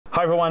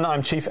Hi everyone,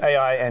 I'm Chief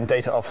AI and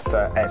Data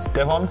Officer at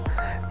Devon,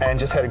 and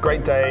just had a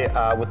great day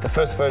with the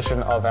first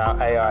version of our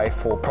AI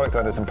for product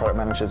owners and product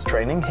managers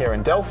training here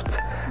in Delft.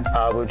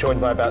 We were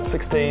joined by about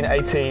 16,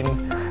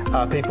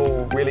 18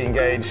 people really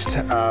engaged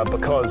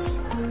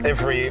because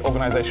every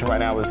organization right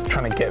now is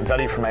trying to get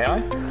value from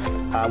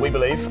AI. We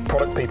believe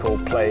product people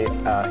play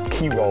a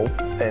key role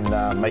in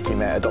making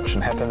that adoption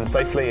happen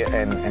safely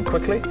and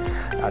quickly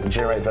to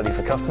generate value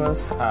for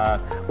customers.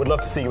 We'd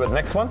love to see you at the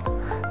next one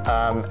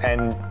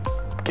and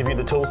give you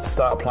the tools to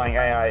start applying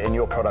AI in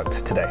your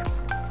product today.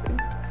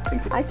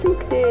 I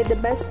think the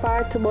best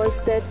part was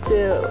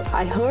that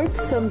I heard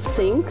some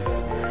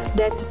things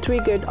that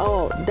triggered,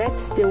 oh,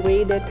 that's the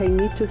way that I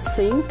need to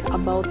think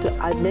about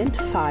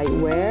identify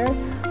where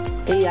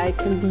AI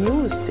can be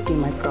used in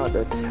my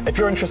products. If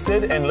you're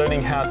interested in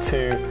learning how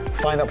to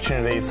find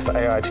opportunities for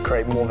AI to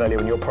create more value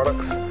in your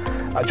products,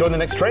 join the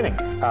next training.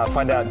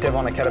 Find out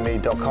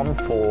devonacademy.com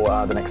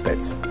for the next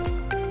dates.